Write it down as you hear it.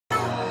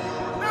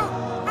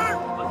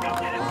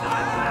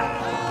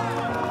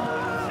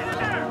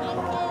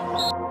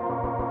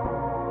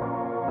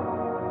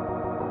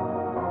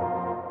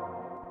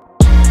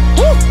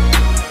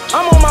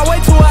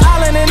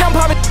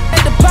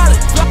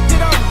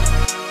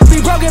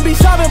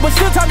but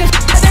still talking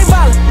shit like they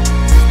ballin'.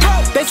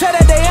 They say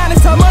that they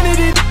honest, how money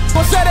these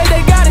gon' say that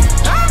they got it.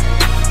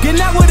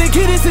 Getting out with the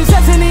kid is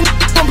success and these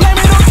gon' blame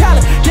it on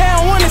college. They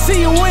don't wanna see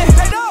you win,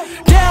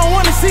 they don't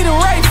wanna see the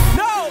race.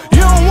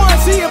 You don't wanna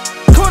see you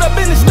caught up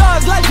in the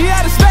stars like you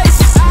out of space.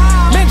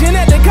 Mention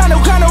that they kinda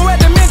at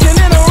the mention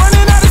and I'm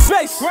running out of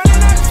space.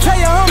 Tell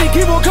your homie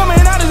keep on coming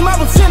out his mouth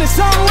and send his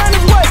song around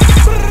his way.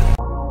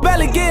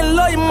 Better get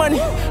lawyer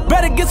money,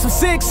 better get some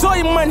sick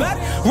soy money.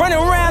 Running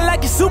around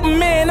like you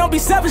Superman, don't be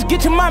selfish,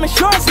 get your mom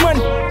insurance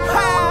money.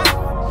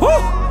 Woo!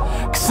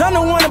 Cause I'm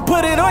the one to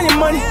put it on your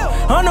money.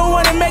 I'm the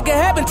one to make it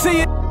happen to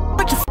you.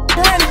 But you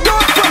ran the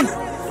door for me.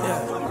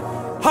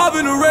 Hop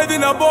in the red,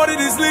 then I bought it,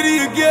 it's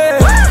Litty again.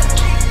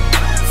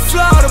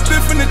 Fly out a bit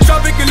from the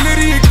tropic and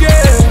Litty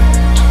again.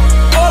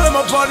 All of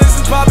my partners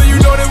is poppin', you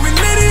know that we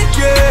Litty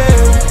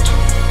again.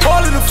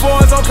 All of the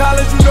fours on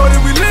college, you know that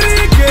we Litty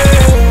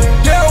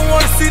again. They don't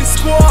wanna see the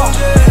squad,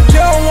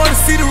 they don't wanna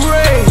see the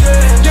rain.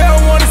 They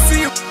don't wanna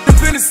see you up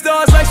in the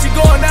stars like she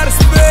going out of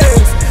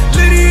space.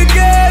 Litty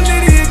again,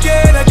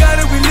 I got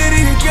it, we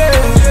Litty again.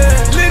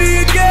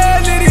 Litty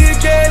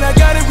again, I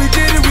got it, we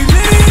did it, we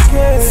Litty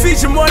again.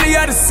 Feature money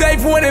out of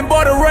safe, went and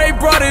bought a Ray,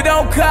 brought it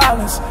on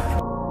college.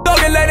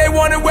 Talking like they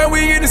want it when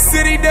we in the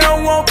city, they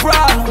don't want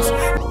problems.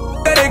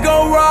 They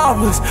gon'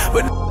 rob us,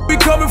 but we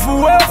coming for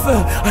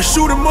welfare. I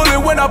shoot a bullet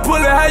when I pull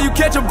it, how you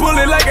catch a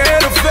bullet like an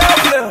NFL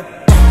player?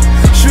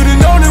 Should've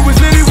known it was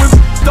Litty when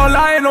start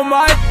lying on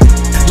my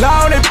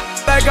lie on it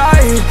like I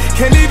ain't.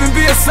 Can't even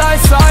be a side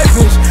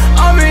bitch.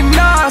 I'm in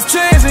 9s,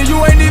 10s, and you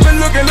ain't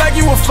even looking like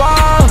you a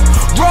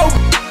 5. Bro,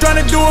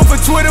 tryna do it for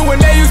Twitter when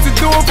they used to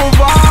do it for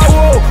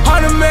viral.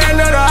 100 man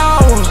of the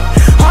hour,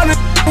 100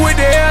 with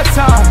the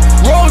airtime.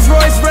 Rolls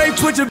Royce Ray,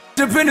 put your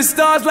up in the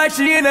stars like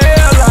she in the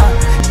airline.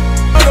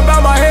 Talk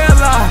about my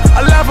hairline,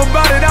 I laugh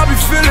about it, I be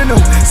feeling them.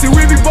 See,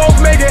 we be both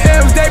making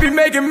M's, they be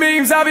making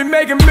memes, I be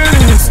making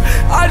millions.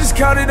 I just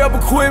counted up a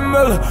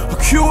 $250,000, a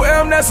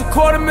QM, that's a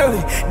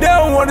 $250,000. They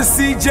don't wanna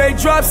see Jay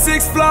drop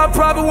 6 fly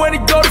private when he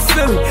go to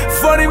Philly.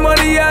 Funny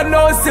money, yeah, I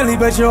know it's silly,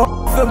 but you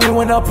feel me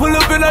when I pull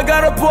up and I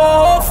got a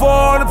pour for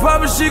her. I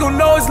promise she gon'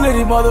 know it's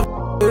Litty,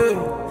 motherfucker.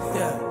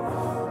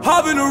 Yeah.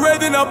 Hop in the red,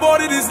 then I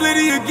bought it, it's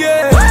Litty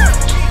again.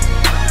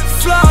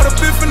 Fly out a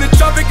bit from the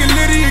tropic and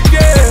Litty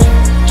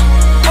again.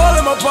 All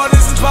of my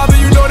partners is poppin',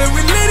 you know that we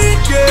Litty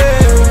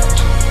again.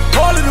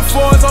 All of the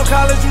fours on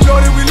college, you know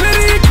that we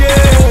Litty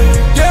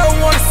again. They don't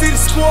wanna see the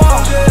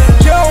squad,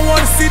 they don't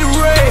wanna see the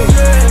rain.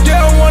 They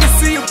don't wanna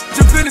see you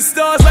jump in the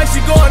stars like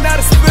she going out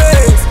of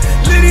space.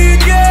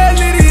 Litty again,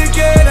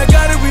 I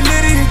got it, we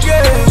Litty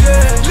again.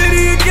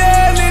 Litty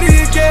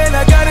again,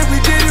 I got it, we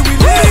did it, we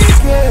Litty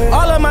again.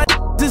 All of my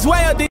is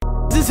way up,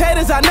 these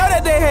haters, I know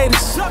that they hate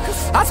us.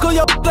 I score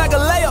your like a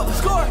layup,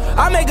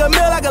 I make a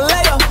meal like a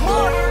layup.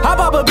 I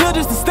pop a bill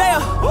just to stay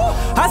up,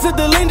 I sit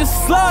the lean just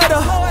to slow it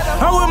up.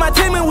 I'm with my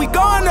team and we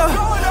going up.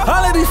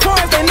 All of these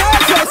foreigns, they know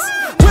it's us.